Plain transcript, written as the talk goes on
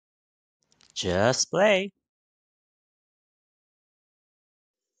Just play.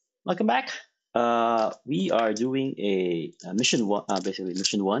 Welcome back. We are doing a mission one, basically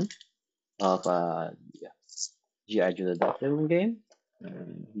mission one of gijoe the deckbuilding game.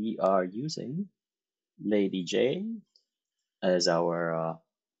 And we are using Lady J as our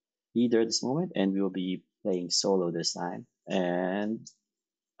leader at this moment, and we will be playing solo this time. And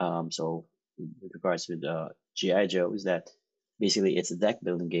so, with regards to the gijoe, is that basically it's a deck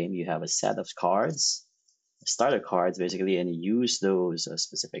building game. You have a set of cards, starter cards, basically, and you use those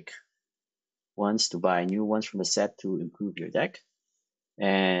specific ones to buy new ones from the set to improve your deck.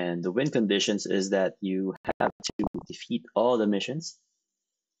 And the win conditions is that you have to defeat all the missions.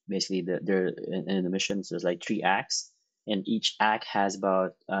 Basically, there in the missions there's like 3 acts, and each act has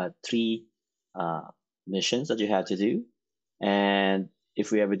about 3 missions that you have to do. And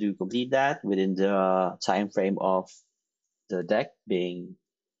if we ever do complete that within the time frame of the deck being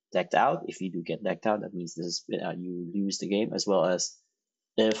decked out, if you do get decked out, that means this is, you lose the game, as well as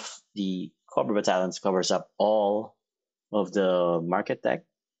if the Cobra Battalions covers up all of the market deck,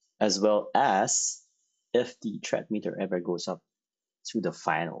 as well as if the threat meter ever goes up to the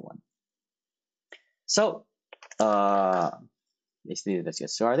final one. So, basically, let's get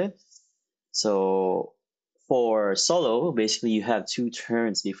started. So, for solo, basically, you have 2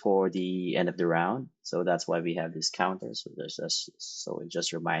 turns before the end of the round. So that's why we have this counter. So it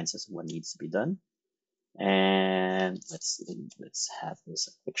just reminds us what needs to be done. And let's have this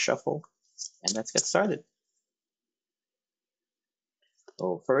a quick shuffle, and let's get started.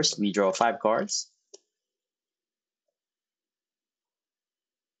 So first, we draw 5 cards.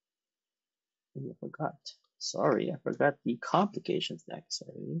 I forgot. Sorry, I forgot the complications deck.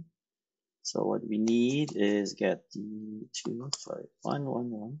 Sorry. So what we need is get the 1, 1,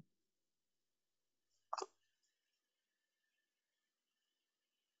 1.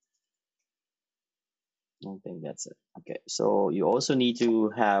 I don't think that's it. Okay, so you also need to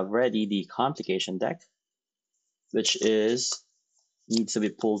have ready the complication deck, which needs to be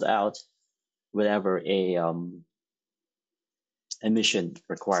pulled out whenever a mission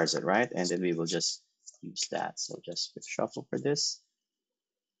requires it, right? And then we will just use that. So just shuffle for this,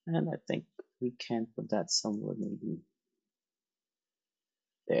 and I think we can put that somewhere, maybe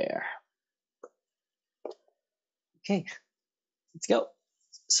there. Okay, let's go.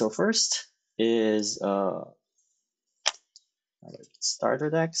 So first is starter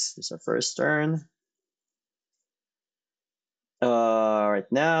decks. This is our first turn.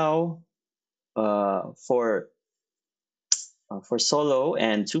 Right now, for solo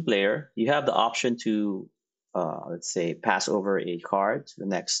and 2-player, you have the option to let's say pass over a card to the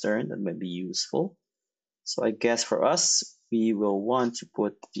next turn. That might be useful. So I guess for us, we will want to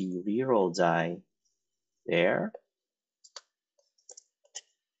put the reroll die there.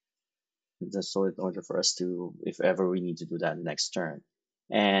 Just so in order for us to, if ever we need to do that next turn.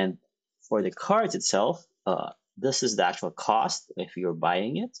 And for the cards itself, this is the actual cost if you're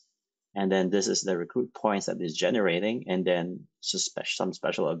buying it. And then this is the recruit points that is generating, and then some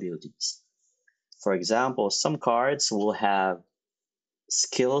special abilities. For example, some cards will have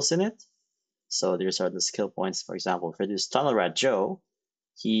skills in it. So these are the skill points. For example, for this Tunnel Rat Joe,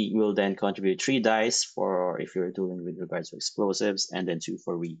 he will then contribute 3 dice for if you're doing with regards to explosives, and then 2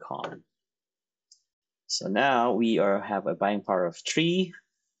 for recon. So now we have a buying power of 3.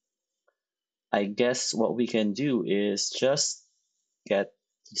 I guess what we can do is just get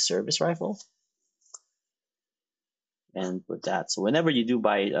the service rifle and put that. So whenever you do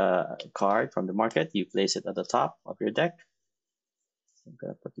buy a card from the market, you place it at the top of your deck. I'm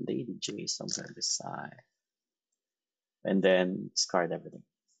gonna put Lady J somewhere beside, and then discard everything.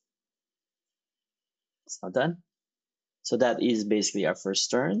 It's not done. So that is basically our first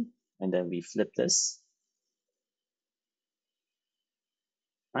turn, and then we flip this.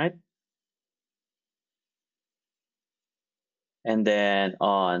 Right? And then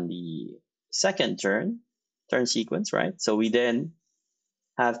on the second turn sequence, right? So we then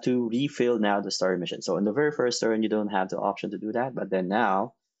have to refill now the starter mission. So in the very first turn, you don't have the option to do that. But then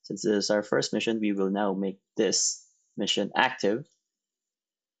now, since this is our first mission, we will now make this mission active.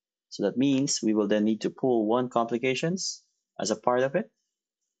 So that means we will then need to pull 1 complications as a part of it.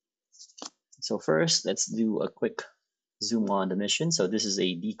 So first, let's do a quick zoom on the mission. So this is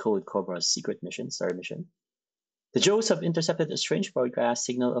a Decode Cobra secret mission, starter mission. The Joes have intercepted a strange broadcast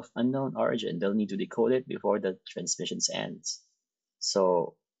signal of unknown origin. They'll need to decode it before the transmission ends.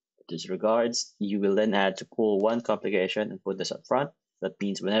 So, with this regards, you will then add to pull 1 complication and put this up front. That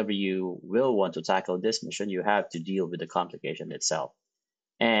means whenever you will want to tackle this mission, you have to deal with the complication itself.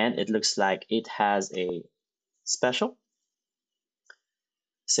 And it looks like it has a special.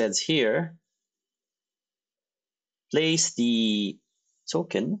 It says here, place the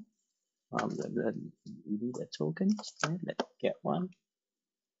token. We need a token. Right? Let's get one.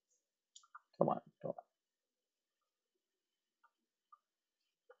 Come on, come on.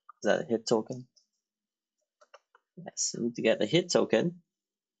 Is that a hit token? Yes, we need to get a hit token.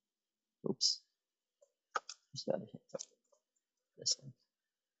 Oops. Who's got a hit token? This one.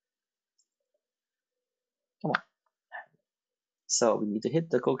 Come on. So we need to hit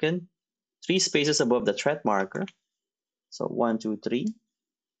the token 3 spaces above the threat marker. So 1, 2, 3.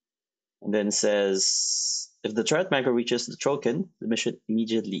 And then it says if the threat marker reaches the token, the mission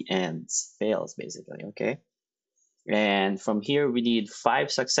immediately ends, fails basically. Okay. And from here, we need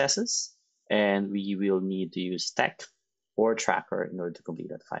 5 successes, and we will need to use tech or tracker in order to complete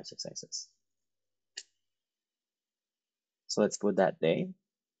that 5 successes. So let's put that there.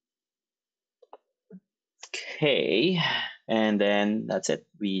 Okay, and then that's it.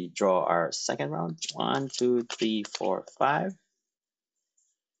 We draw our second round. 1, 2, 3, 4, 5.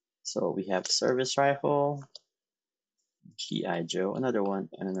 So we have service rifle, gijoe, another one,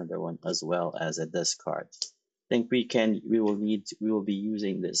 and another one, as well as a discard. I think we will be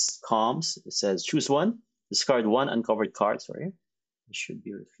using this comms. It says choose one, discard one uncovered card. Sorry, it should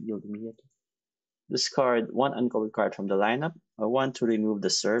be revealed immediately. Discard one uncovered card from the lineup. I want to remove the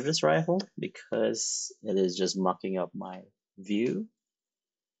service rifle because it is just mucking up my view,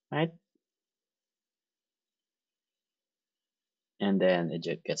 right? And then it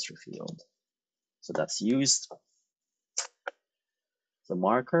just gets revealed. So that's used. The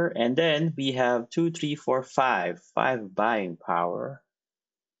marker, and then we have 2, 3, 4, 5. 5 buying power.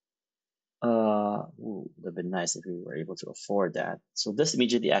 Would have been nice if we were able to afford that. So this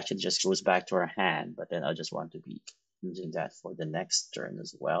immediately actually just goes back to our hand, but then I just want to be using that for the next turn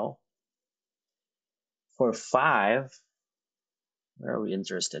as well. For 5, where are we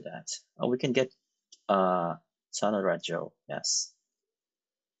interested at? Oh, we can get Tunnel Rat Joe. Yes,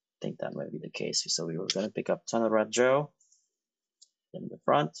 I think that might be the case. So we were going to pick up Tunnel Rat Joe in the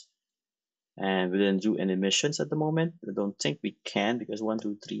front. And we didn't do any missions at the moment. I don't think we can because 1,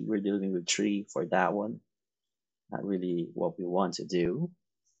 2, 3, we're dealing with 3 for that one. Not really what we want to do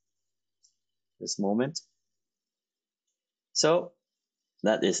this moment. So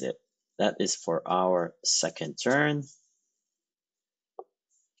that is it. That is for our second turn.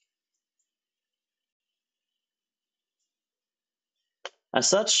 As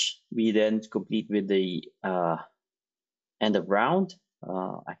such, we then complete with the end of round.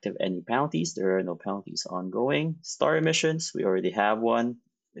 Active any penalties. There are no penalties ongoing. Story missions, we already have one.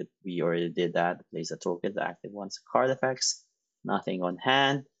 We already did that. Place a token, the active ones. Card effects, nothing on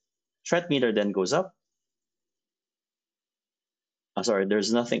hand. Threat meter then goes up. Sorry,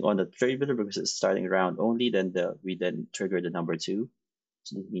 there's nothing on the trade meter because it's starting round only. Then we then trigger the number 2.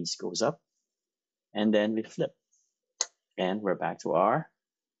 So that means it goes up. And then we flip. And we're back to our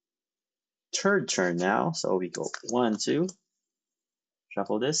third turn now. So we go 1, 2.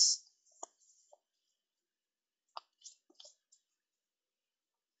 Shuffle this.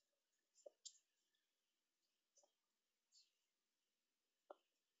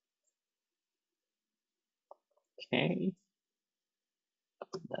 Okay.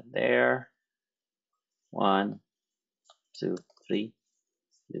 Put that there. 1, 2, 3.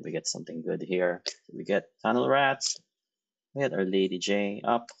 Did we get something good here? We get tunnel rats. We get our Lady J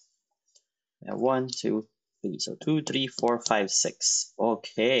up. And 1, 2, 3. So 2, 3, 4, 5, 6.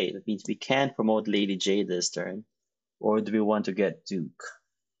 Okay, that means we can promote Lady J this turn. Or do we want to get Duke?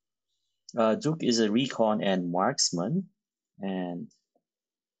 Duke is a recon and marksman, and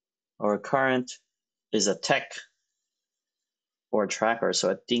our current is a tech or tracker.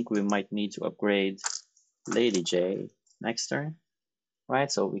 So I think we might need to upgrade Lady J next turn,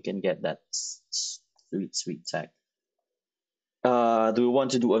 right? So we can get that sweet tech. Do we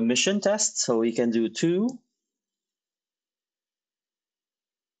want to do a mission test? So we can do 2.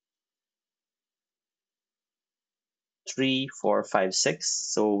 3, 4, 5,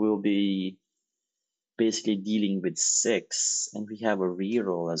 6. So we'll be basically dealing with 6, and we have a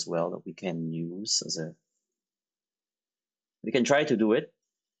reroll as well that we can use as a. We can try to do it.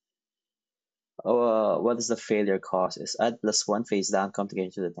 What is the failure cost? Is add +1 face down, come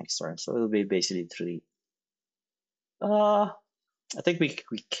together to the next turn. So it'll be basically 3. I think we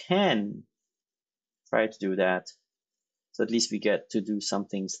can try to do that. So at least we get to do some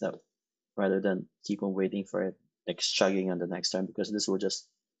things that rather than keep on waiting for it, like chugging on the next turn, because this will just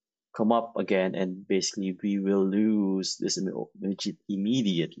come up again and basically we will lose this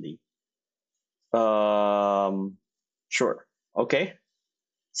immediately. Sure. Okay.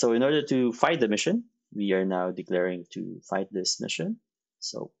 So in order to fight the mission, we are now declaring to fight this mission.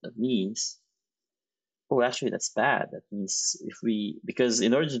 So that means Oh, actually, that's bad. That means if we, because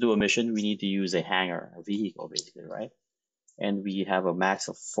in order to do a mission, we need to use a hangar, a vehicle, basically, right? And we have a max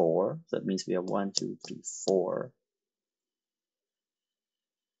of 4. So that means we have 1, 2, 3, 4.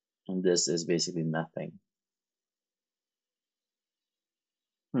 And this is basically nothing.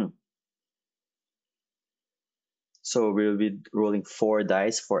 Hmm. So we'll be rolling 4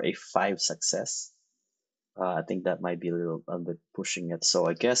 dice for a 5 success. I think that might be a bit pushing it. So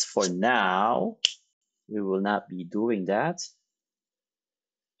I guess for now, we will not be doing that.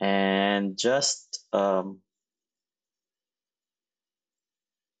 And just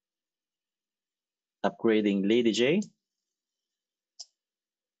upgrading Lady J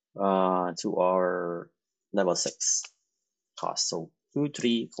to our level 6 cost. So 2,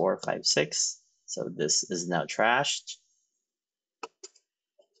 3, 4, 5, 6. So this is now trashed.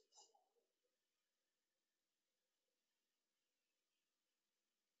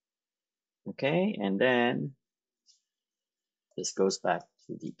 Okay, and then this goes back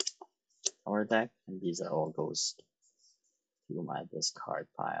to the our deck, and these are all goes to my discard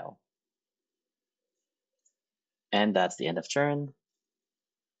pile. And that's the end of turn.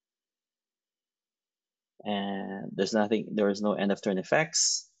 And there's nothing, there is no end of turn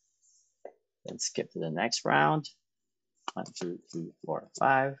effects. Then skip to the next round. 1, 2, 3, 4,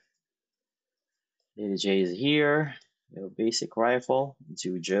 5. Lady J is here. We have a basic rifle,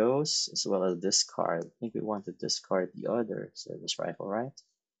 2 Joes, as well as discard. I think we want to discard the other service rifle, right?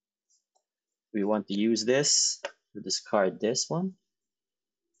 We want to use this to discard this one.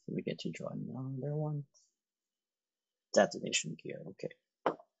 So we get to draw another one. Detonation gear,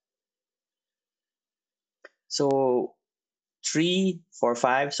 okay. So 3, 4,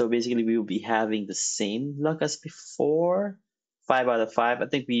 5. So basically we will be having the same luck as before. 5 out of 5. I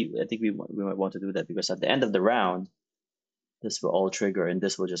think we might want to do that because at the end of the round, this will all trigger and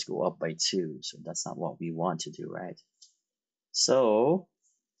this will just go up by 2. So that's not what we want to do, right? So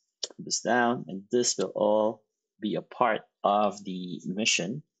put this down, and this will all be a part of the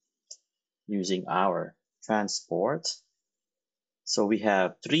mission using our transport. So we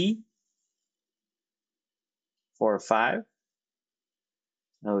have 3, 4, 5.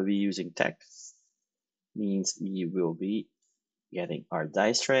 Now we'll be using tech. Means we will be getting our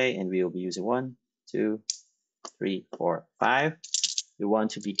dice tray, and we will be using 1, 2, 3, 4, 5. We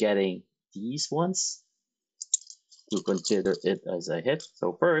want to be getting these ones to consider it as a hit.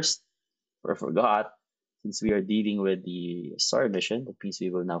 So first, I forgot, since we are dealing with the star mission, that means we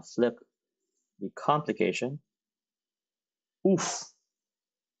will now flip the complication. Oof.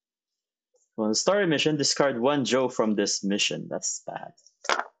 On the star mission, discard 1 Joe from this mission. That's bad.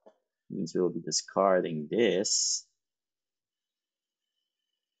 Means we'll be discarding this.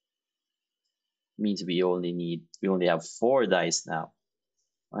 Means we only have 4 dice now.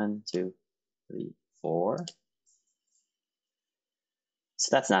 1, 2, 3, 4. So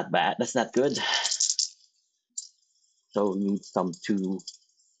that's not bad. That's not good. So we need some 2.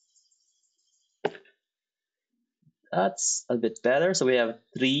 That's a bit better. So we have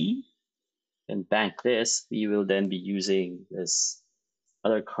 3. And bank this. We will then be using this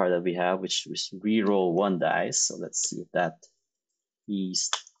other card that we have, which is reroll 1 dice. So let's see if that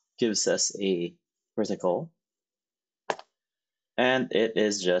gives us a critical. And it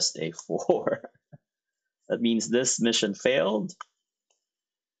is just a 4. That means this mission failed.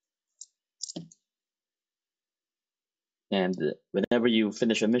 And whenever you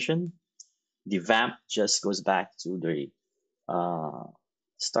finish a mission, the vamp just goes back to the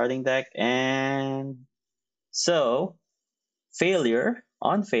starting deck. And so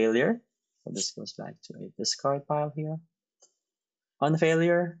on failure, so this goes back to a discard pile here. On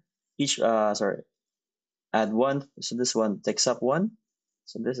failure, add 1. So this one takes up 1.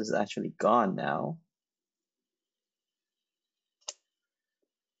 So this is actually gone now.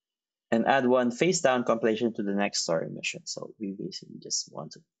 And add 1 face down completion to the next story mission. So we basically just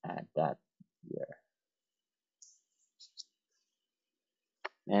want to add that here.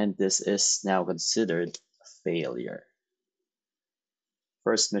 And this is now considered a failure.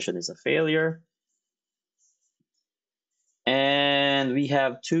 First mission is a failure. And we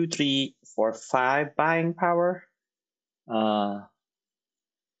have 2, 3, 4, 5 buying power. So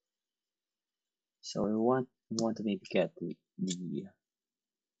we want to maybe get the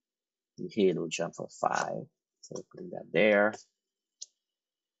halo jump for 5. So putting that there.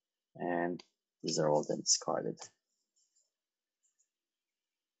 And these are all then discarded.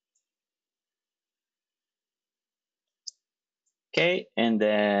 Okay, and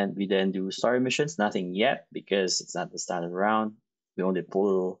then we then do story missions. Nothing yet because it's not the standard round. We only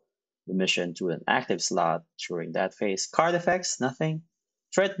pull the mission to an active slot during that phase. Card effects, nothing.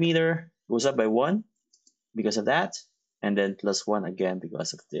 Threat meter goes up by 1. because of that, and then +1 again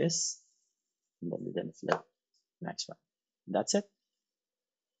because of this, and then we then flip next round. That's it.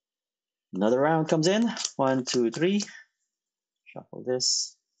 Another round comes in. 1, 2, 3. Shuffle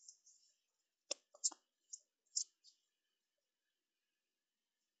this.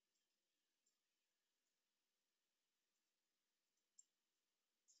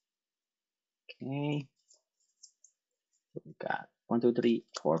 Okay. So we got 1, 2, 3,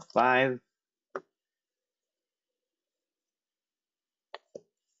 4, 5.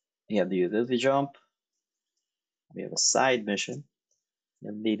 We have the utility jump. We have a side mission. We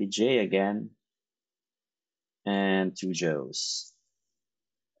have Lady J again. And 2 Joes.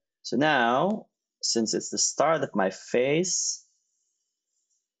 So now, since it's the start of my phase,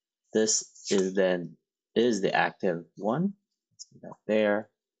 this is the active one. Let's put that there.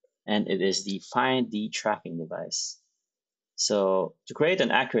 And it is the find the tracking device. So to create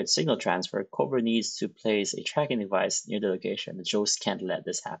an accurate signal transfer, Cobra needs to place a tracking device near the location. The Joes can't let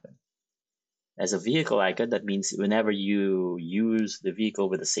this happen. As a vehicle icon, that means whenever you use the vehicle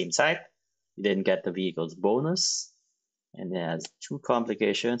with the same type, you then get the vehicle's bonus. And it has 2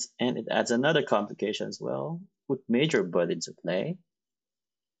 complications, and it adds another complication as well. Put Major Bud into play.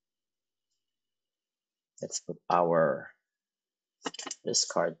 Let's put our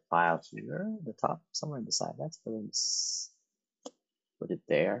discard pile here, the top, somewhere beside. Let's put it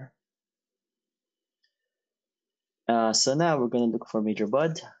there. So now we're gonna look for Major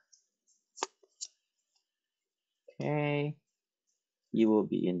Bud. Okay, you will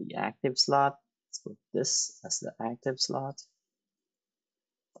be in the active slot. Let's put this as the active slot.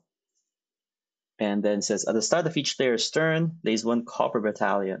 And then says at the start of each player's turn, place 1 copper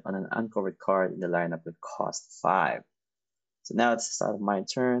battalion on an uncovered card in the lineup with cost 5. So now it's the start of my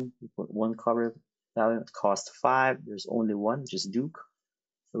turn. We put 1 copper battalion at cost 5. There's only one, which is Duke.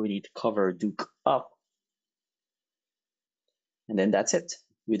 So we need to cover Duke up. And then that's it.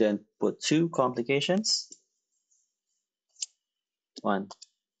 We then put 2 complications. 1,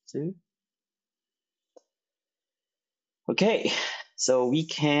 2. Okay, so we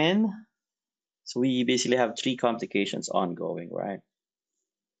basically have 3 complications ongoing, right?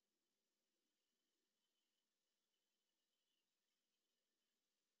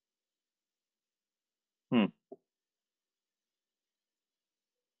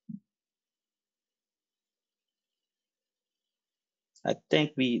 I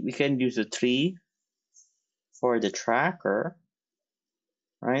think we can use a 3 for the tracker,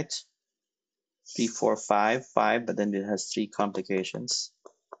 right? 3, 4, 5, 5, but then it has 3 complications.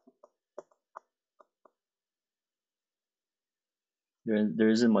 There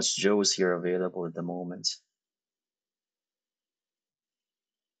isn't much Joes here available at the moment.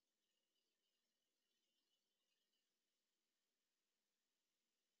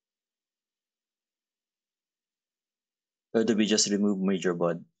 Or do we just remove Major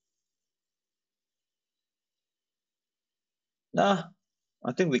Bud? Nah,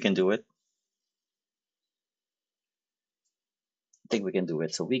 I think we can do it. I think we can do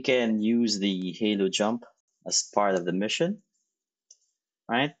it. So we can use the Halo jump as part of the mission,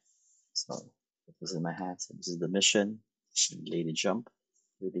 right? So this is my hat. So this is the mission. Lady jump.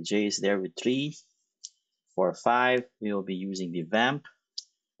 Lady J is there with 3, 4, 5. We will be using the vamp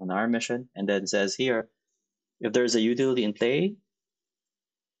on our mission, and then it says here, if there's a utility in play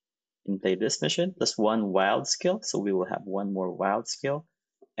this mission, +1 wild skill. So we will have 1 more wild skill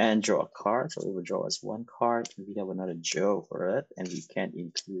and draw a card. So we will draw us 1 card. And we have another Joe for it, and we can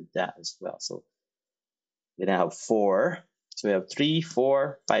include that as well. So we now have 4. So we have 3,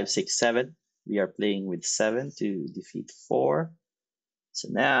 4, 5, 6, 7. We are playing with 7 to defeat 4. So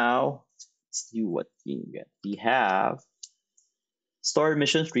now let's do what we get. We have story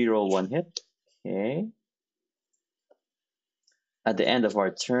missions, reroll 1 hit. Okay. At the end of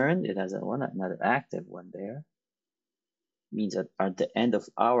our turn, it has another active one there. Means that at the end of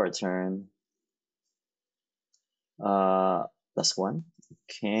our turn, +1.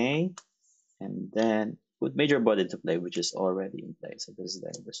 Okay. And then put Major Bud into play, which is already in play. So this is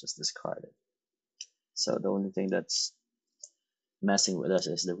there, let's just discard it. So the only thing that's messing with us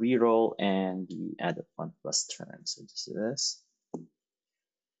is the reroll and the added 1 plus turn. So just do this.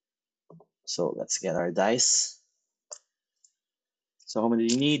 So let's get our dice. So how many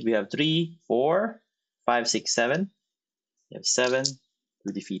do you need? We have 3, 4, 5, 6, 7. We have 7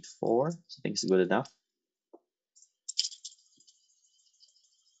 to defeat 4. So I think it's good enough.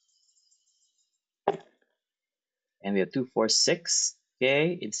 And we have 2, 4, 6.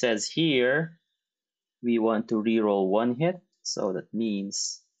 Okay, it says here we want to reroll 1 hit. So that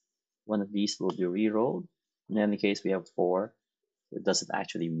means one of these will be rerolled. In any case, we have 4. It doesn't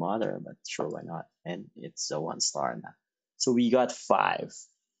actually matter, but sure, why not? And it's a 1 star now. So we got 5.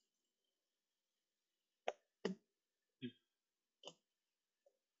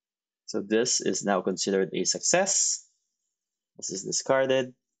 So this is now considered a success. This is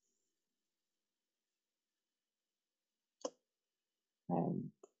discarded.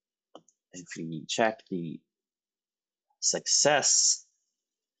 And if we check the success,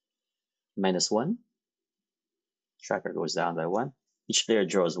 -1, tracker goes down by 1. Each player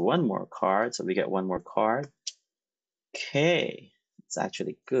draws 1 more card, so we get 1 more card. Okay, it's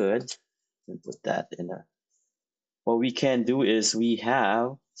actually good. Put that in there. What we can do is we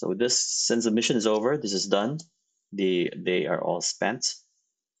have, so this, since the mission is over, this is done. They are all spent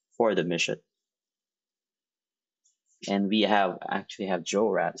for the mission. And we actually have Joe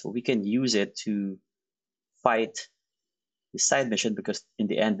Rat, so we can use it to fight the side mission, because in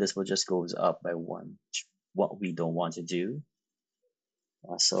the end this will just goes up by 1, what we don't want to do.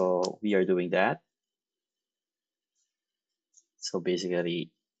 So we are doing that. So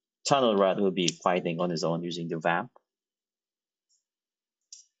basically, Tunnel Rat will be fighting on his own using the Vamp.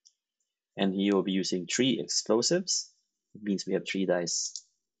 And he will be using 3 explosives. It means we have 3 dice to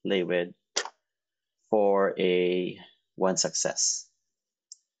play with for a 1 success.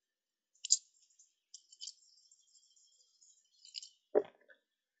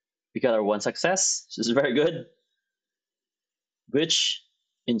 We got our 1 success. This is very good. Which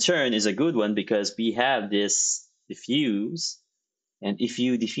in turn is a good one because we have this diffuse. And if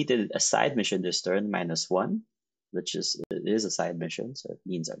you defeated a side mission this turn, -1, which it is a side mission, so it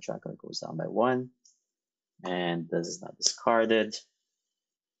means our tracker goes down by 1. And this is not discarded.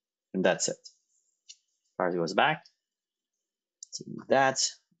 And that's it. Card goes back. So that.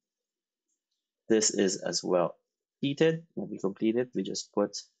 This is as well completed. When we complete it, we just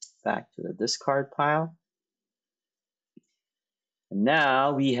put back to the discard pile. And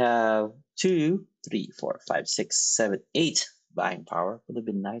now we have 2, 3, 4, 5, 6, 7, 8 buying power. Would have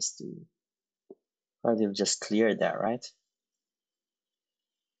been nice to probably have just cleared that, right?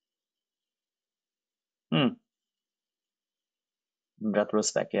 In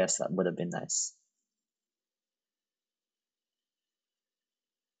retrospect, yes, that would have been nice.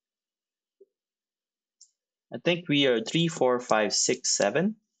 I think we are 3, 4, 5, 6,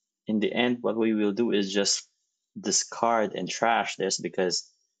 7. In the end, what we will do is just discard and trash this, because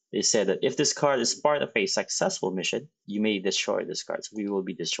they said that if this card is part of a successful mission, you may destroy this card. So we will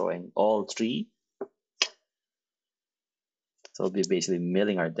be destroying all 3. So we'll be basically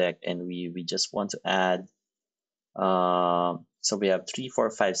milling our deck, and we just want to add. So we have 3, 4,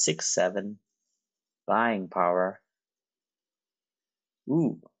 5, 6, 7 buying power.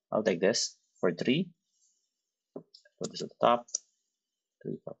 Ooh, I'll take this for 3. Put this at the top.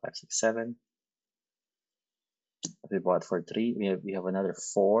 3, 4, 5, 6, 7. We bought for 3. We have another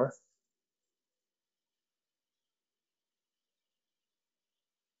 4.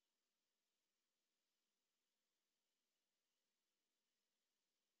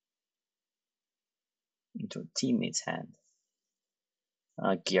 Into a teammate's hand.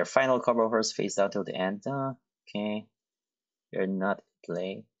 Okay, our final cover offers face down till the end. Okay, you're not in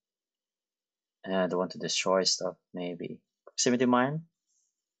play. And I don't want to destroy stuff, maybe. Proximity Mine.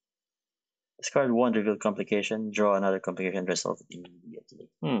 Discard 1 reveal complication, draw another complication, resolve immediately.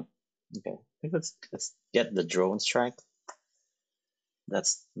 Okay, I think let's get the drone strike.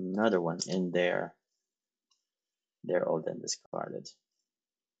 That's another one in there. They're all then discarded.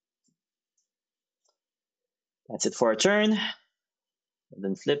 That's it for our turn. And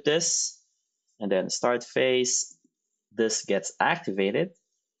then flip this, and then start phase. This gets activated.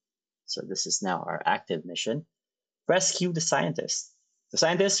 So this is now our active mission. Rescue the scientist. The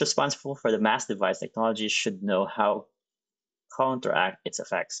scientist responsible for the mass device technology should know how counteract its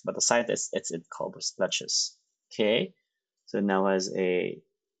effects, but the scientist, it's in Culber's clutches. Okay, so now has a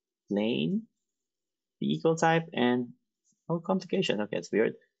plane vehicle type and no complication. Okay, it's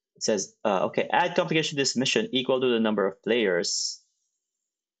weird. It says, okay, add complication to this mission equal to the number of players.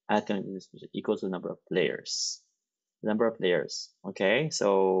 Add complication to this mission equal to the number of players. The number of players. Okay,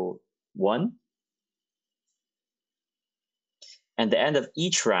 so 1. And the end of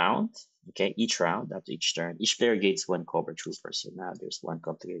each round, okay, each round after each turn, each player gains 1 Cobra Trooper. So now there's 1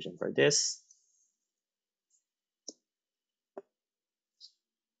 complication for this.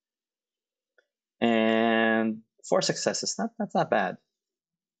 And 4 successes. That's not bad.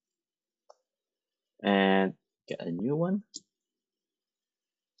 And get a new one.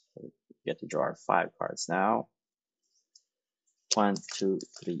 So we get to draw our 5 cards now. 1, 2,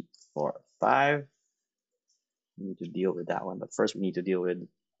 3, 4, 5. We need to deal with that one, but first we need to deal with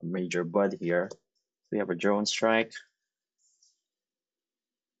a major bud here. We have a drone strike.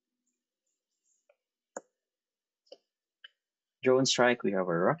 Drone strike, we have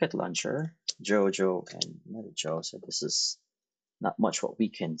a rocket launcher, Jojo, and another Joe. So this is not much what we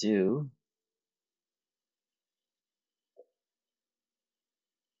can do.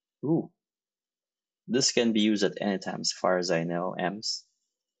 Ooh, this can be used at any time, as far as I know, Ems.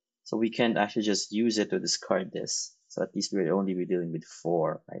 So we can actually just use it to discard this. So at least we'll only be dealing with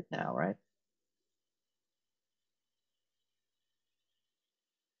 4 right now, right?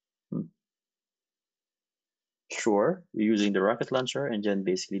 Hmm. Sure, we're using the rocket launcher and then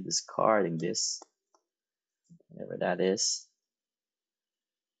basically discarding this, whatever that is.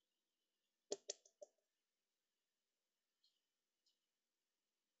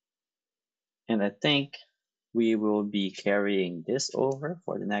 And I think we will be carrying this over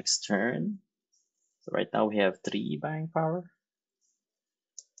for the next turn. So right now we have 3 buying power.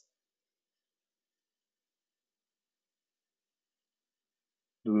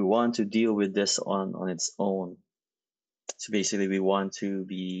 Do we want to deal with this on its own? So basically we want to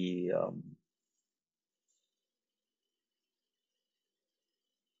be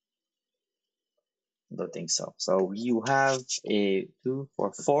don't think so. So you have a 2,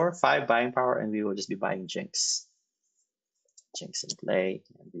 4, 4, 5 buying power, and we will just be buying Jinx. Jinx in play,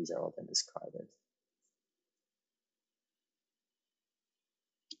 and these are all been discarded.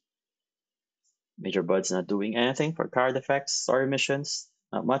 Major Bud's not doing anything for card effects, story missions.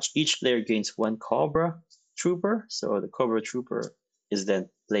 Not much. Each player gains 1 Cobra Trooper, so the Cobra Trooper is then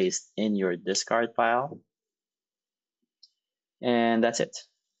placed in your discard pile. And that's it.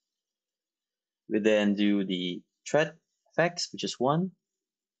 We then do the threat effects, which is 1,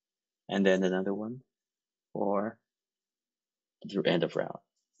 and then another one for your end of round.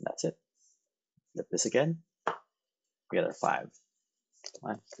 That's it. Flip this again. We got our 5.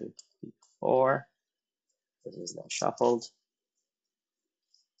 1, 2, 3, 4. This is now shuffled.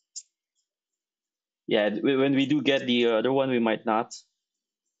 Yeah, when we do get the other one, we might not.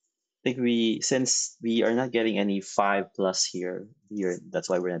 I think since we are not getting any 5 plus here, that's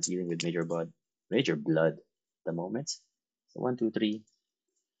why we're not dealing with Major Blood at the moment. So 1, 2, 3,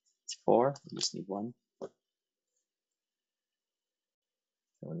 4. We just need 1.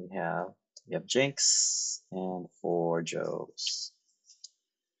 So we have Jinx and 4 Joes.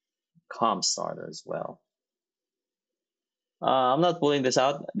 Calm starter as well. I'm not pulling this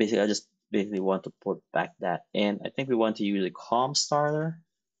out. Basically, I just want to put back that in. I think we want to use a calm starter.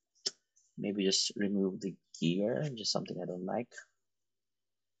 Maybe just remove the gear, just something I don't like.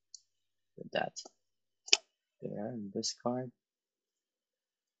 Put that there in this card.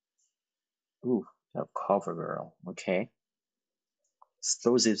 Ooh, cover girl. Okay.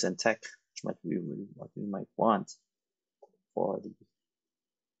 Explosives and tech, what we might want for the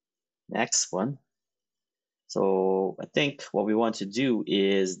next one. So I think what we want to do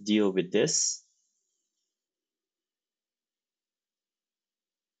is deal with this.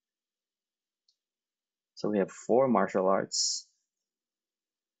 So we have 4 martial arts.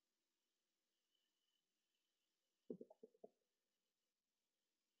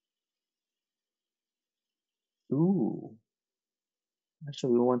 Ooh.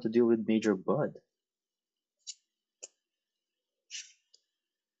 Actually, we want to deal with Major Bud.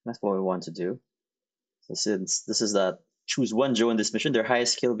 That's what we want to do. So since this is that choose 1 Joe in this mission, their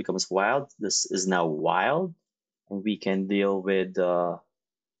highest skill becomes wild. This is now wild, and we can deal with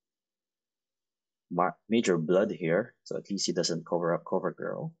Major Blood here. So at least he doesn't cover up Cover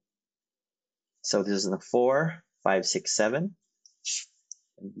Girl. So this is a 4, 5, 6, 7.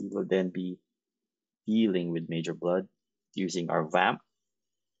 And we will then be dealing with Major Blood using our Vamp.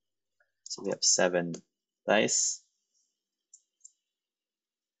 So we have 7 dice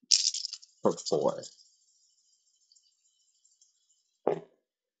for 4.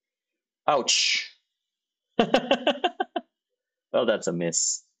 Ouch! Well, that's a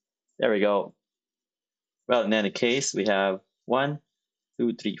miss. There we go. Well, in any case, we have 1,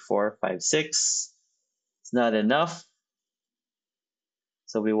 2, 3, 4, 5, 6. It's not enough.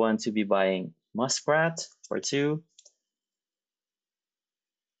 So we want to be buying Muskrat for 2.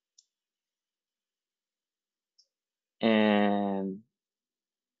 And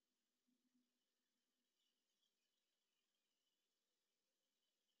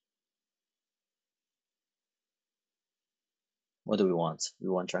what do we want? We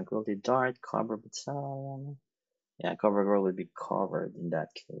want Tranquility Dart, Cobra Battalion. Yeah, Cover Girl would be covered in that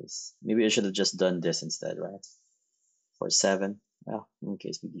case. Maybe I should have just done this instead, right? For 7. Well, in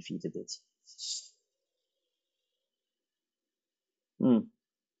case we defeated it. I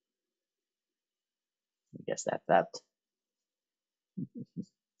guess that.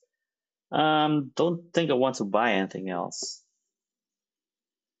 Don't think I want to buy anything else.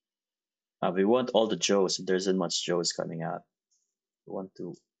 We want all the Joes. There isn't much Joes coming out. We want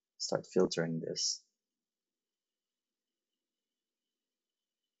to start filtering this.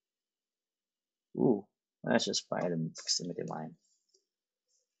 Ooh, let's just buy the proximity line.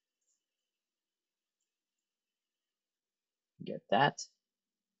 Get that.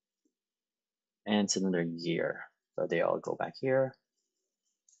 And it's another year. So they all go back here.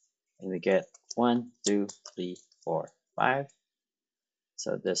 And we get 1, 2, 3, 4, 5.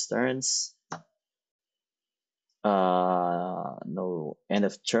 So this turns. No end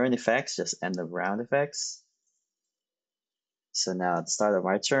of turn effects, just end of round effects. So now at the start of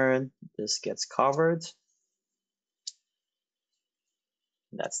my turn, this gets covered.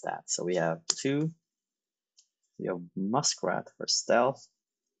 That's that. So we have 2. We have Muskrat for stealth.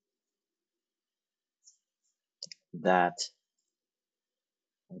 That.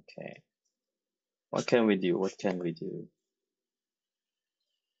 Okay. What can we do? What can we do?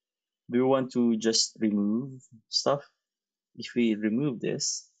 Do we want to just remove stuff? If we remove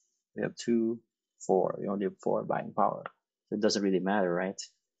this, we have 2, 4. We only have 4 buying power. So it doesn't really matter, right?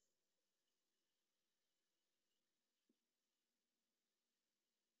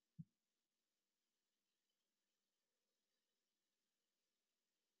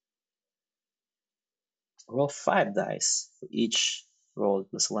 Roll 5 dice for each roll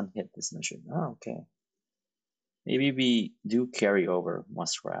plus 1 hit this mission. Oh, okay. Maybe we do carry over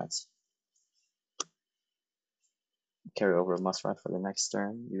Muskrats. Carry over Muskrat for the next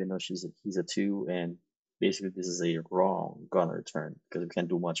turn, even though he's a 2, and basically this is a wrong gunner turn because we can't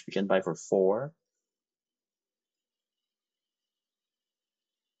do much. We can buy for 4.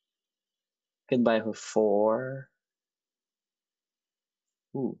 We can buy for 4.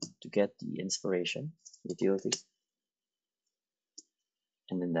 Ooh, to get the inspiration, utility.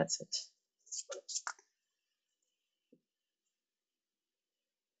 And then that's it.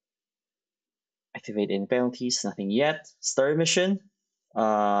 Activate any penalties, nothing yet. Story mission.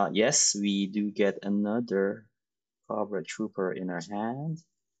 Yes, we do get another Cobra Trooper in our hand.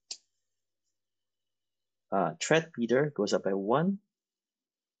 Threat Beater goes up by 1.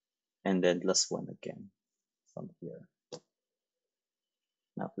 And then +1 again from here.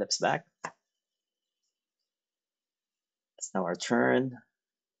 Now flips back. It's now our turn.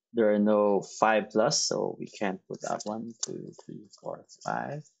 There are no 5+, so we can't put that 1, 2, 3, 4,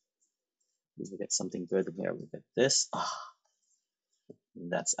 5. We get something good here. We get this.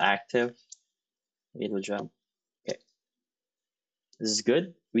 That's active. It'll jump. Okay. This is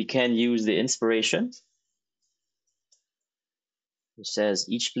good. We can use the inspiration, which says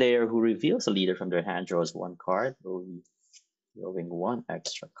each player who reveals a leader from their hand draws 1 card. We'll be drawing 1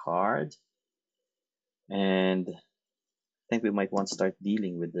 extra card. And I think we might want to start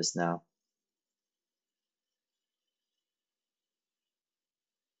dealing with this now.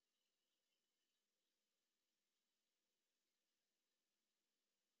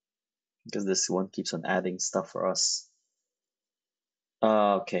 Because this one keeps on adding stuff for us.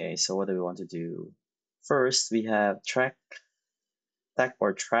 Okay, so what do we want to do? First, we have attack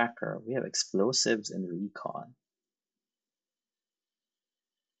or tracker. We have explosives and recon,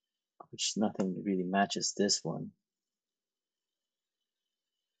 which nothing really matches this one.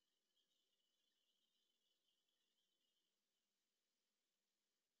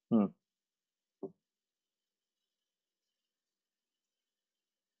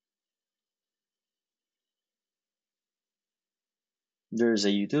 There's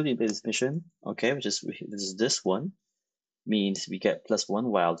a utility-based mission, okay, which is this one. Means we get +1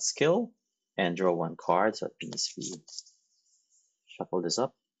 wild skill and draw 1 card. So that means we shuffle this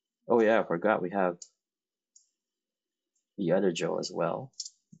up. Oh yeah, I forgot we have the other Joe as well,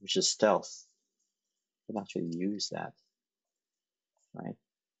 which is stealth. We can actually use that, right?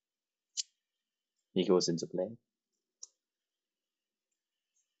 He goes into play.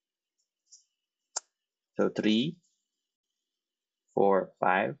 So 3, 4,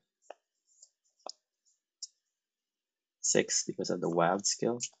 5, 6 because of the wild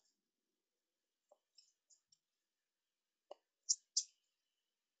skill.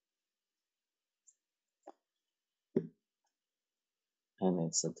 And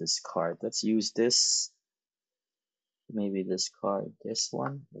it's a discard. Let's use this. Maybe discard this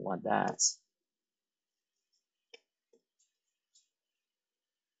one. We want that.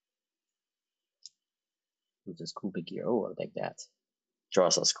 We'll just Kuba Gear. Oh, I like that.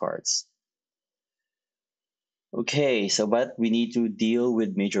 Draws us cards. Okay, so but we need to deal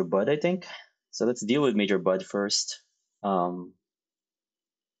with Major Bud, I think. So let's deal with Major Bud first. No.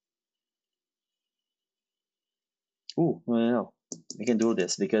 We can do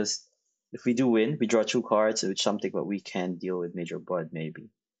this because if we do win, we draw 2 cards, which is something but we can deal with Major Bud maybe.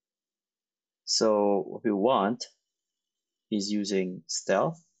 So what we want is using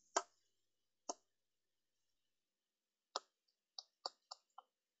stealth.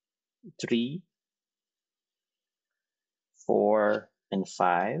 3, 4, and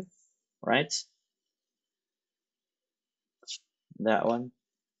 5, right? That one.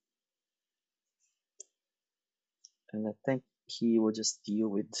 And I think he will just deal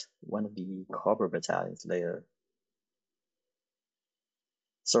with one of the Cobra battalions later.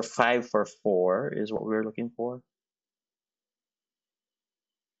 So 5 for 4 is what we're looking for.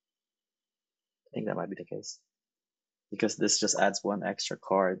 I think that might be the case. Because this just adds one extra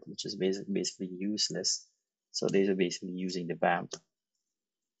card, which is basically useless. So these are basically using the vamp.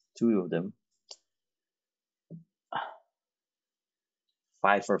 2 of them.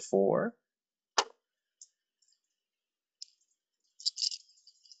 5 for 4.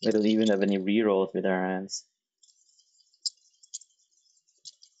 We don't even have any rerolls with our hands.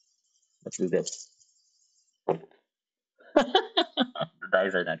 Let's do this. The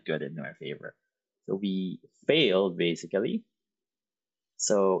dice are not good in our favor. So we failed, basically.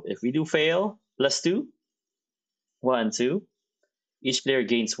 So if we do fail, +2. 1, 2. Each player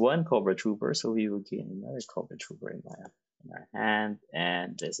gains 1 Cobra Trooper, so we will gain another Cobra Trooper in our hand,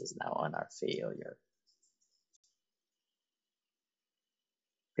 and this is now on our failure.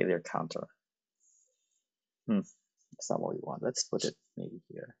 Failure counter. That's not what we want. Let's put it maybe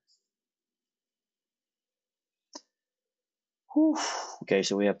here. Whew. Okay,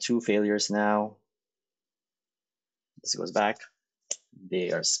 so we have 2 failures now. This goes back.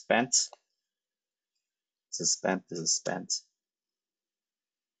 They are spent. This is spent. This is spent.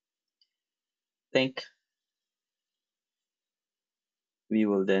 Think we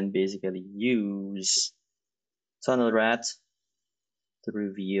will then basically use Tunnel Rat to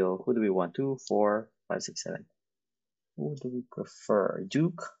reveal who do we want? 2, 4, 5, 6, 7. Who do we prefer?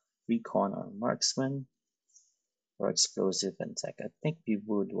 Duke, Recon, or Marksman, or Explosive and Tech? I think we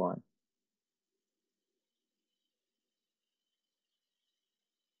would want.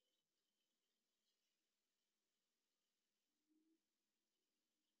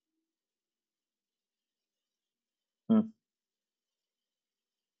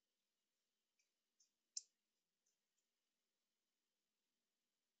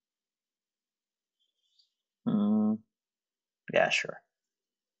 Yeah, sure.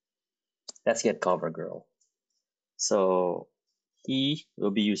 Let's get Cover Girl. So he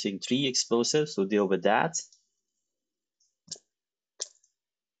will be using 3 explosives to deal with that.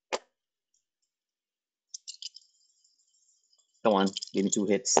 Come on, give me 2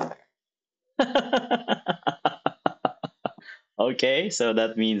 hits. Okay, so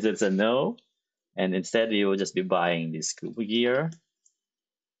that means it's a no. And instead, we will just be buying this scuba gear.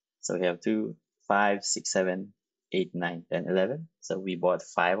 So we have 2, 5, 6, 7, 8, 9, 10, 11. So we bought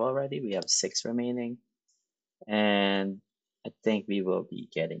 5 already. We have 6 remaining. And I think we will be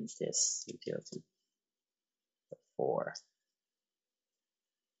getting this utility 4.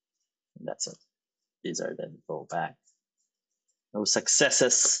 And that's it. These are the rollback. No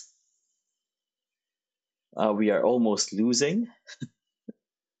successes. We are almost losing.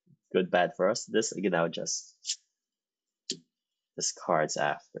 Good, bad for us. This, again, I'll just discards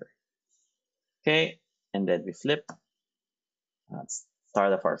after. Okay, and then we flip.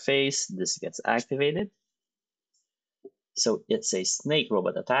 Start of our phase. This gets activated. So it's a snake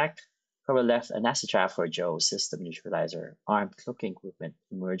robot attack. Cover left, an acid trap for Joe, system neutralizer. Armed cooking equipment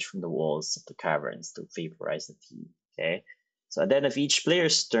emerge from the walls of the caverns to vaporize the team. Okay. So at the end of each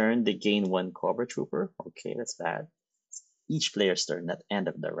player's turn, they gain 1 Cobra Trooper. Okay, that's bad. Each player's turn at end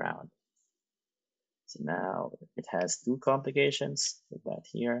of the round. So now it has 2 complications. Put that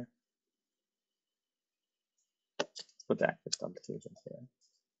here. Put the active complications there.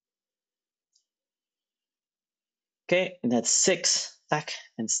 Okay, and that's 6 attack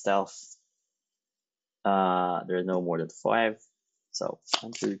and stealth. There are no more than 5. So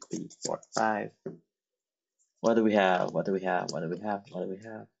 1, 2, 3, 4, 5. What do we have? What do we have? What do we have? What do we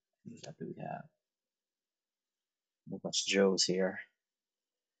have? What do we have? Not much Joes here.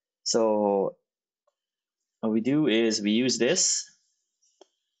 So what we do is we use this.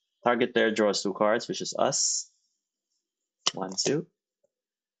 Target player draws 2 cards, which is us. 1, 2.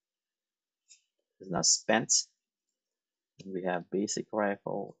 It's now spent. And we have basic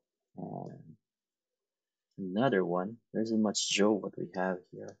rifle and another one. There isn't much Joe what we have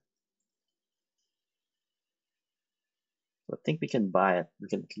here. So I think we can buy it. We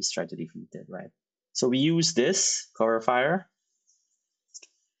can at least try to defeat it, right? So we use this cover fire.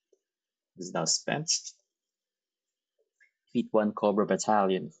 This is now spent. Defeat 1 Cobra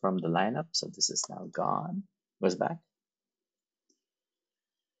battalion from the lineup. So this is now gone. Goes back.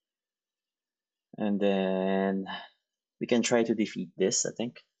 And then We can try to defeat this, I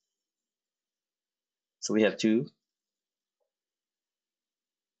think. So we have 2.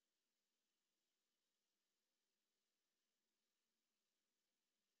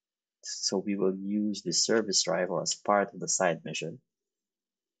 So we will use the service rifle as part of the side mission.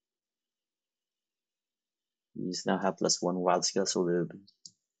 We now have +1 wild skill, so we'll be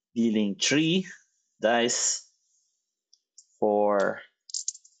dealing 3 dice for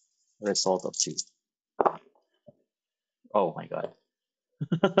a result of 2. Oh my god.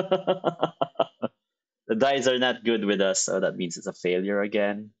 The dice are not good with us, so that means it's a failure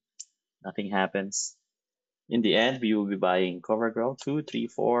again. Nothing happens. In the end, we will be buying Cover Girl 2, 3,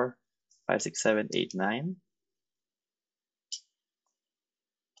 4, 5, 6, 7, 8, 9.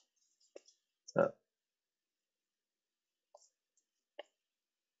 So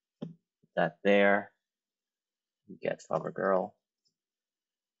that there. We get Cover Girl.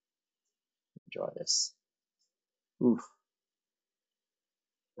 Draw this. Oof.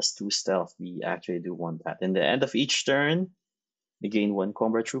 +2 stealth. We actually do want that. In the end of each turn, we gain 1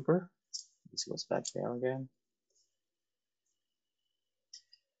 Combat Trooper. This goes back there again.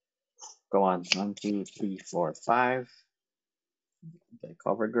 Go on. 1, 2, 3, 4, 5. Okay,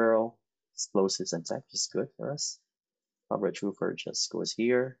 Cover Girl. Explosives and tech is good for us. Combat Trooper just goes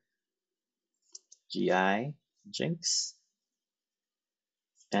here. GI, Jinx,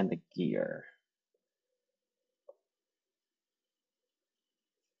 and the gear.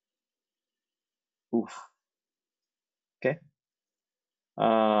 Oof. Okay.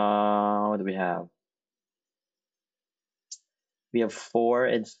 What do we have? We have 4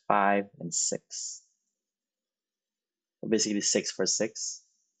 and 5 and 6. So basically 6 for 6.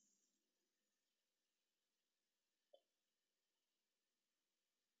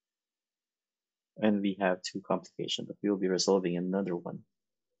 And we have 2 complications, but we will be resolving another one.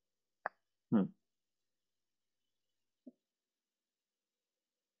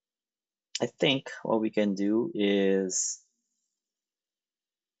 I think what we can do is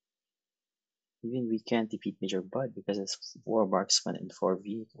even we can't defeat Major Bud because it's 4 marksmen and 4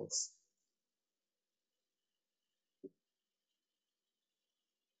 vehicles.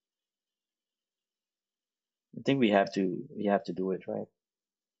 I think we have to do it, right?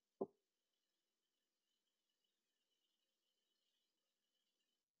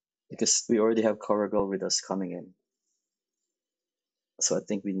 Because we already have Corrigal with us coming in. So I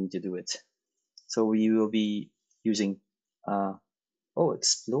think we need to do it. So we will be using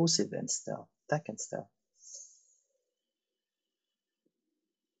explosive and stealth, tech and stealth.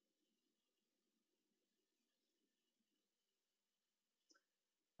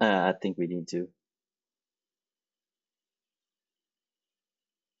 I think we need to.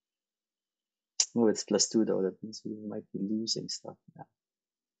 Oh, it's +2 though. That means we might be losing stuff now.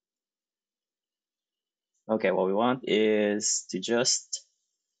 Okay, what we want is to just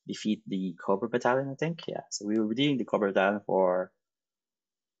defeat the Cobra Battalion, I think. Yeah, so we will be dealing the Cobra Battalion for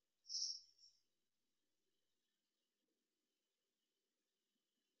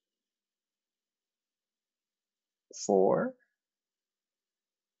 4.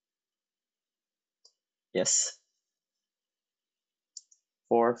 Yes.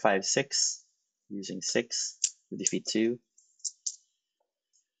 4, 5, 6. Using 6 to defeat 2.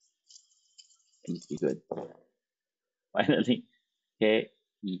 Needs to be good. Finally. Okay,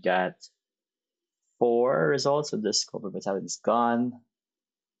 we got 4 results, so this Cobra Battalion is gone.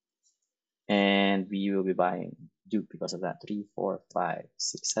 And we will be buying Duke because of that. 3, 4, 5,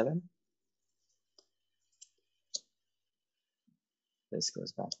 6, 7. This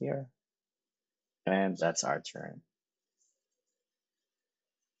goes back here. And that's our turn.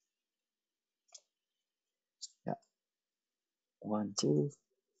 Yeah. 1, 2.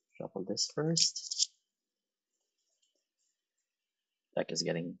 Shuffle this first. Deck is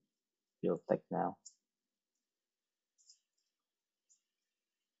getting real thick now.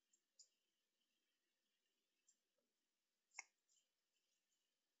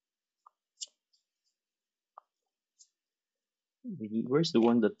 Where's the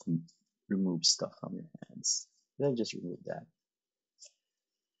one that removes stuff from your hands? Did I just remove that?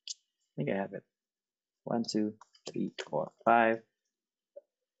 I think I have it. 1, 2, 3, 4, 5.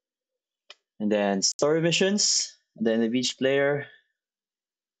 And then story missions. And then of each player,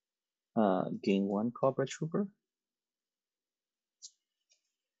 gain 1 Cobra Trooper.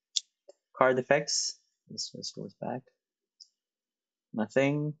 Card effects. This just goes back.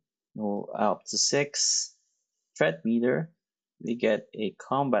 Nothing. No, up to 6. Threat meter. We get a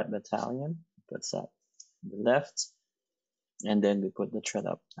combat battalion. Puts that on the left. And then we put the threat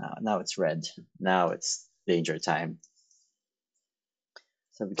up. Now it's red. Now it's danger time.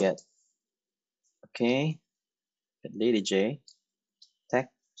 So we get, okay. Get Lady J. Tech,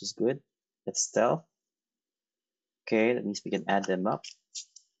 which is good. Get Stealth. Okay, that means we can add them up.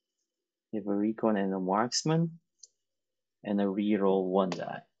 We have a Recon and a Marksman. And a reroll 1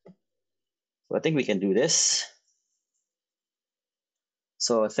 die. So I think we can do this.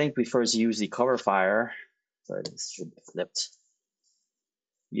 So I think we first use the cover fire. Sorry, this should be flipped.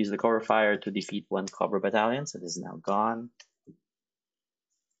 Use the cover fire to defeat 1 cover battalion. So this is now gone.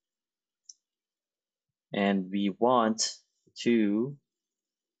 And we want to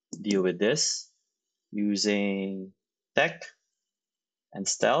deal with this using tech and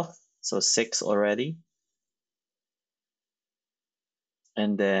stealth. So 6 already.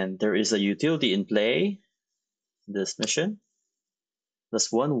 And then there is a utility in play, this mission.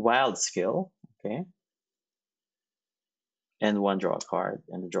 Plus 1 wild skill, okay? And 1 draw card.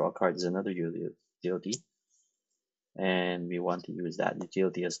 And the draw card is another utility. And we want to use that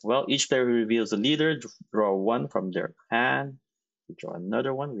utility as well. Each player who reveals a leader, draw 1 from their hand. We draw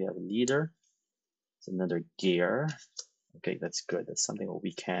another one. We have a leader. It's another gear. Okay, that's good. That's something that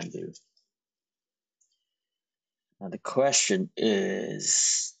we can do. Now the question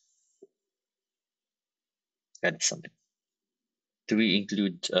is, that is something. Do we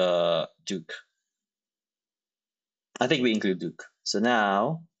include Duke? I think we include Duke. So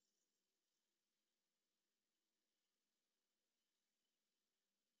now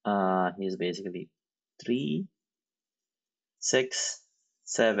he's basically 3, 6,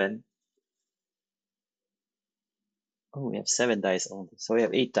 7. Oh, we have 7 dice only. So we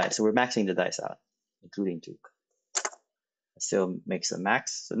have 8 dice. So we're maxing the dice out, including Duke. Still makes a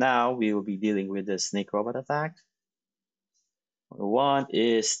max. So now we will be dealing with the snake robot attack. What we want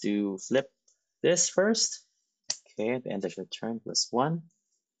is to flip this first. Okay, at the end of your turn, +1.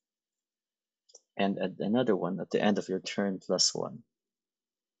 And at another one at the end of your turn, +1.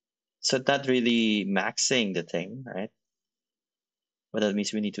 So not really maxing the thing, right? But that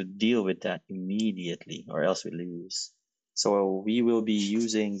means we need to deal with that immediately or else we lose. So we will be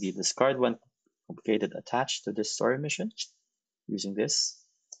using the discard 1 complicated attached to this story mission. Using this.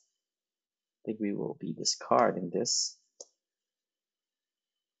 I think we will be discarding this.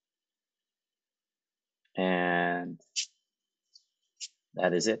 And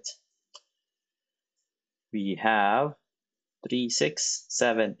that is it. We have 3, 6,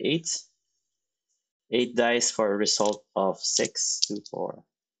 7, 8. 8 dice for a result of 6, 2, 4.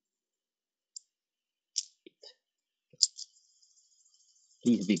 8.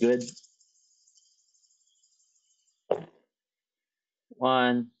 Please be good.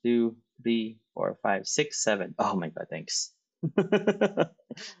 1, 2, 3, 4, 5, 6, 7. Oh my god, thanks.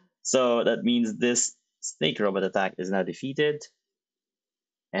 So that means this snake robot attack is now defeated.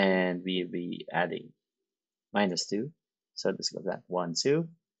 And we'll be adding -2. So this goes back 1, 2.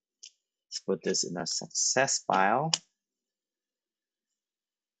 Let's put this in a success pile.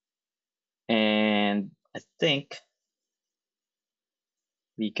 And I think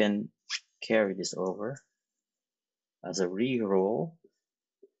we can carry this over as a reroll.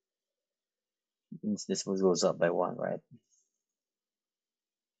 Means this one goes up by 1, right?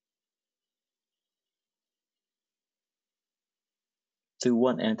 To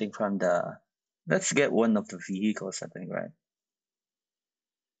want anything from the, let's get one of the vehicles, I think, right?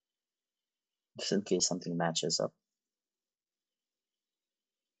 Just in case something matches up.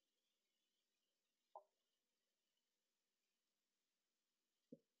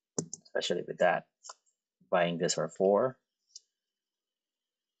 Especially with that. Buying this for 4.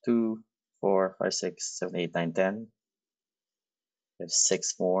 2, 4, 5, 6, 7, 8, 9, 10. We have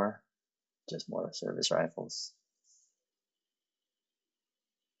 6 more. Just more service rifles.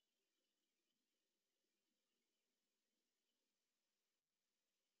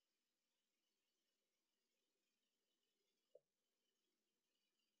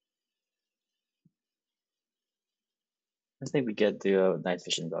 I think we get the night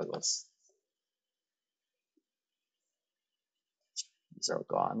vision goggles. These are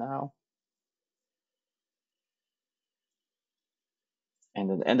gone now. And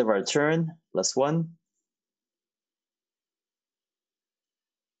at the end of our turn, +1.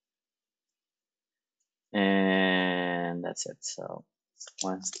 And that's it. So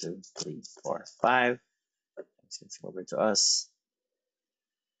 1, 2, 3, 4, 5. Let's go over to us.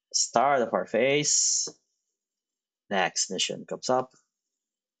 Start of our phase. Next mission comes up.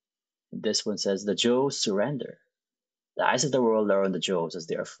 This one says the Joes surrender. The eyes of the world are on the Joes as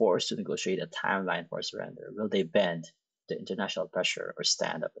they are forced to negotiate a timeline for surrender. Will they bend to international pressure or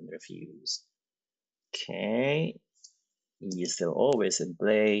stand up and refuse? Okay. He is still always in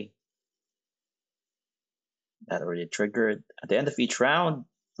play. That already triggered. At the end of each round,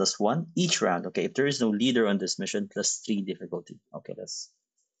 +1 each round. Okay, if there is no leader on this mission, +3 difficulty. Okay,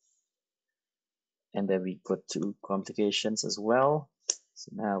 and then we put 2 complications as well.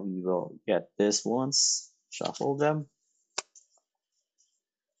 So now we will get this once, shuffle them.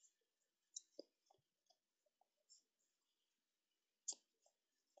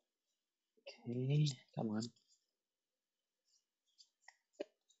 Okay, come on.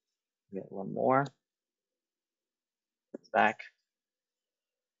 Get one more. Back.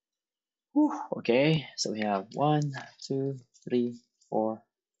 Whew, okay, so we have 1, 2, 3, 4,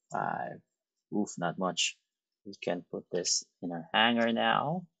 5. Oof, not much. We can put this in our hanger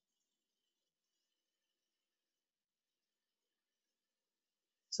now.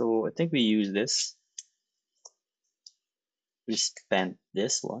 So I think we use this. We spent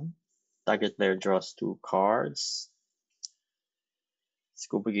this one. Target player draws 2 cards.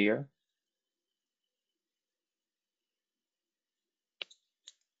 Scuba gear.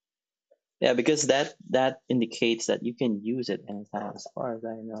 Yeah, because that indicates that you can use it anytime, as far as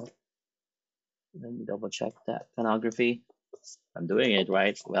I know. Let me double check that iconography. I'm doing it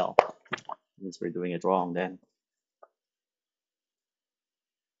right. Well, means we're doing it wrong then.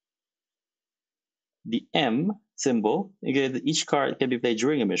 The M symbol, each card can be played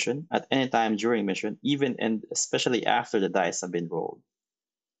during a mission, at any time during a mission, even and especially after the dice have been rolled.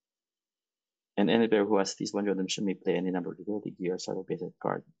 And any player who has at least one during the mission may play any number of ability gear or start basic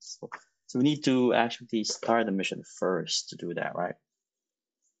cards. So we need to actually start the mission first to do that, right?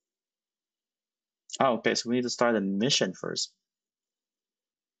 Oh, okay, so we need to start the mission first.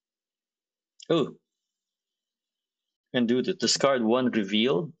 Oh, can do the discard 1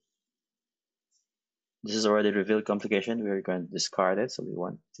 revealed. This is already revealed complication. We're going to discard it, so we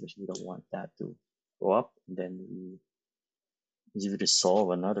don't want that to go up. And then we need to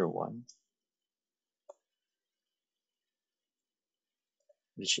resolve another one,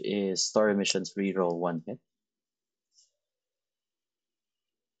 which is story missions reroll 1 hit.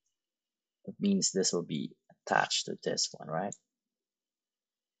 That means this will be attached to this one, right?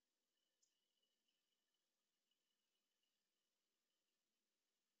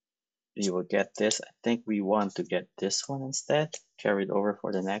 We will get this. I think we want to get this one instead, carried over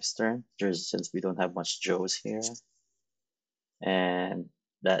for the next turn, since we don't have much Joes here. And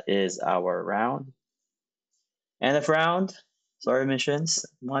that is our round. End of round. Story missions,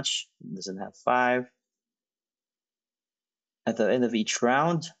 much. Doesn't have 5. At the end of each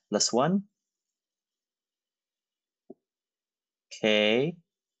round, +1. Okay.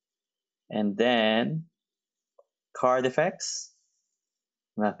 And then card effects,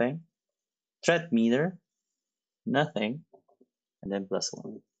 nothing. Threat meter, nothing. And then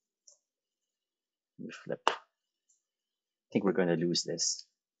 +1. We flip. I think we're going to lose this.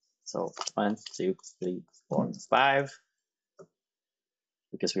 So 1, 2, 3, 4, 5.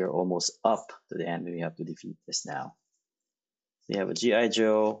 Because we are almost up to the end, we have to defeat this now. We have a G.I.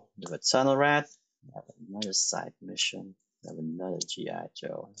 Joe, we have a Tunnel Rat, we have another side mission, we have another G.I.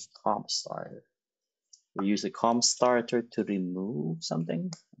 Joe, and a Comp Starter. We use the Comp Starter to remove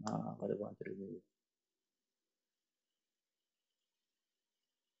something. What do I want to remove?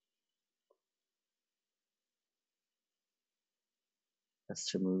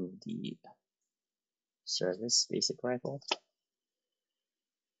 Let's remove the service basic rifle.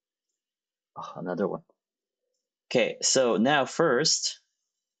 Oh, another one. Okay, so now first,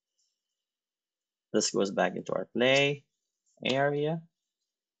 this goes back into our play area.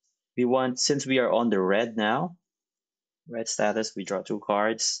 We want, since we are on the red now, red status, we draw 2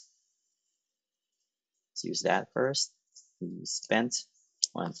 cards. Let's use that first. We spent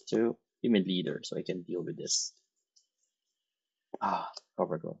 1, 2. Give me leader so I can deal with this.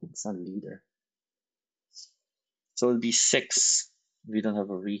 Cover girl. It's not a leader. So it'll be 6. We don't have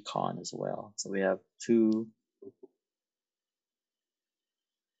a recon as well. So we have 2.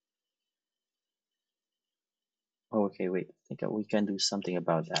 Oh, okay, wait. I think we can do something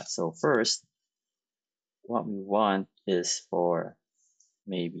about that. So first, what we want is for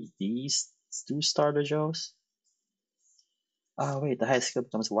maybe these 2 starter Joes. Oh, wait, the high skill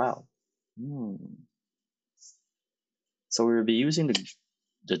becomes wild. So we'll be using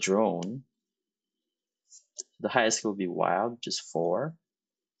the drone. The highest will be wild, which is 4.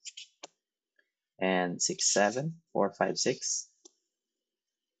 And 6, 7, 4, 5, 6.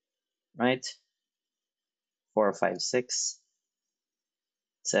 Right? 4, 5, 6,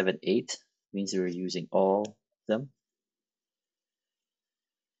 7, 8. Means we're using all of them.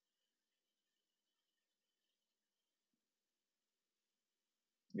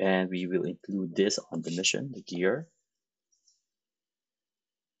 And we will include this on the mission, the gear.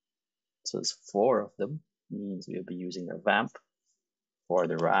 So it's 4 of them. Means we'll be using our vamp. for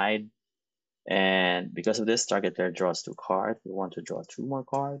the ride. And because of this, target player draws 2 cards. We want to draw 2 more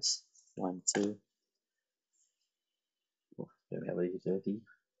cards. 1, 2. Then we have a utility.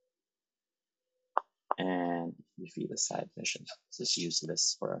 And defeat a side mission. This is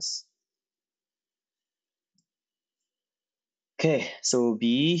useless for us. Okay, so we'll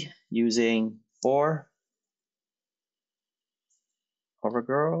be using 4 Cover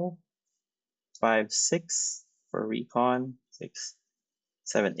Girl, 5, 6 for recon, 6,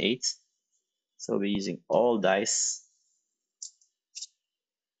 7, 8. So we'll be using all dice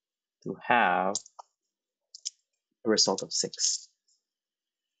to have a result of 6.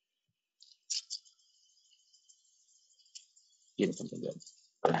 Getting something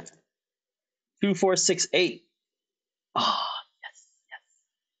good. 2, 4, 6, 8. Ah, yes, yes.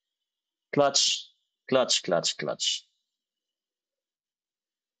 Clutch, clutch, clutch, clutch.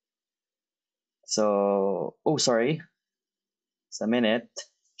 So, oh, sorry. It's a minute.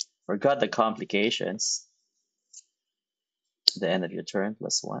 Forgot the complications. The end of your turn,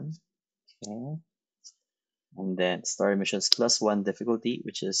 +1. Okay. And then story missions +1 difficulty,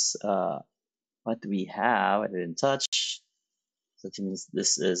 which is what we have. I didn't touch. So it means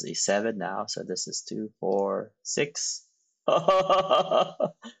this is a 7 now. So this is 2, 4, 6.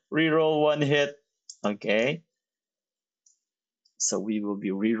 Reroll 1 hit. Okay. So we will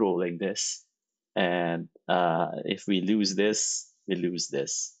be re-rolling this. And if we lose this, we lose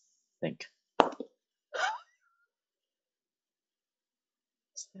this, I think.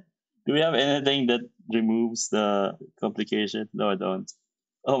 Do we have anything that removes the complication? No, I don't.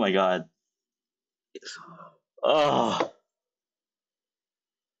 Oh my god. Oh,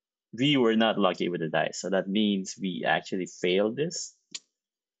 we were not lucky with the dice. So that means we actually failed this.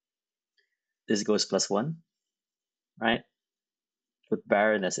 This goes +1, right? Put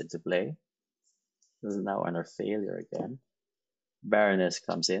Baroness into play. This is now under failure again. Baroness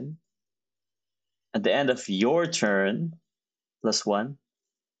comes in. At the end of your turn, +1,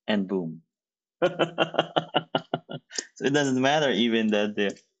 and boom. So it doesn't matter even that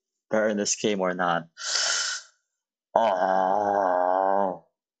the Baroness came or not. Oh.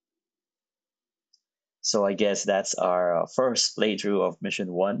 So I guess that's our first playthrough of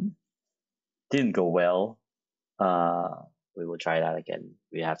mission 1. Didn't go well. We will try that again.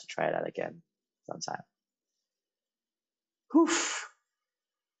 We have to try that again sometime. Whew.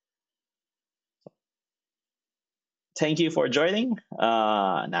 Thank you for joining.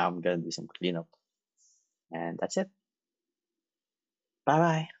 Now I'm gonna do some cleanup, and that's it. Bye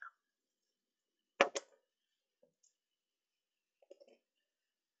bye.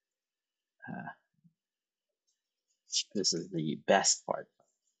 This is the best part.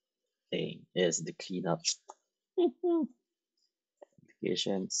 Thing is the cleanup.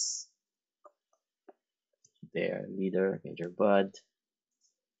 Applications. There, leader, Major Bud,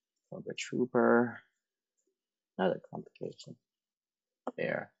 Cobra Trooper. Another complication.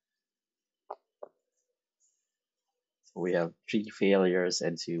 There. So we have 3 failures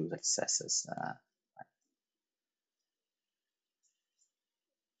and 2 successes.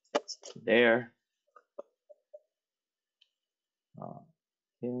 There.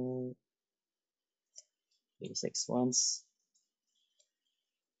 Okay. 86 once.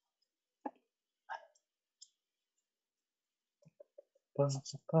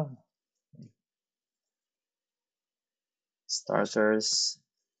 Starters.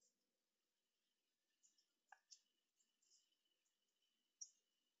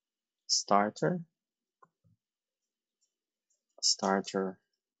 Starter. Starter.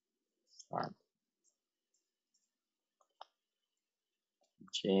 Start.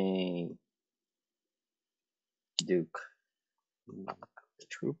 J. Duke. The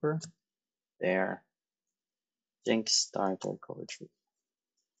Trooper. There. Jinx, Starter, Cover Trooper.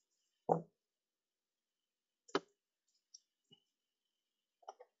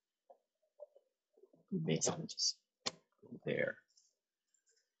 Basically just go there.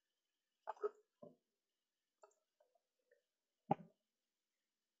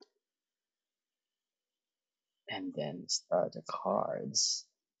 And then start the cards.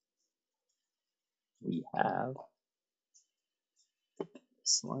 We have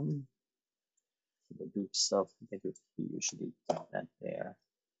this one. The Duke stuff, the Duke we usually put that there.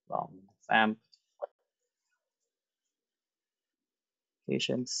 Long vamp.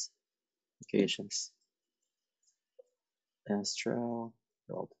 Patience. Complications. Astro.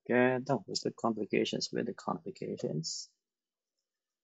 Roll again. No, there's the complications with the complications.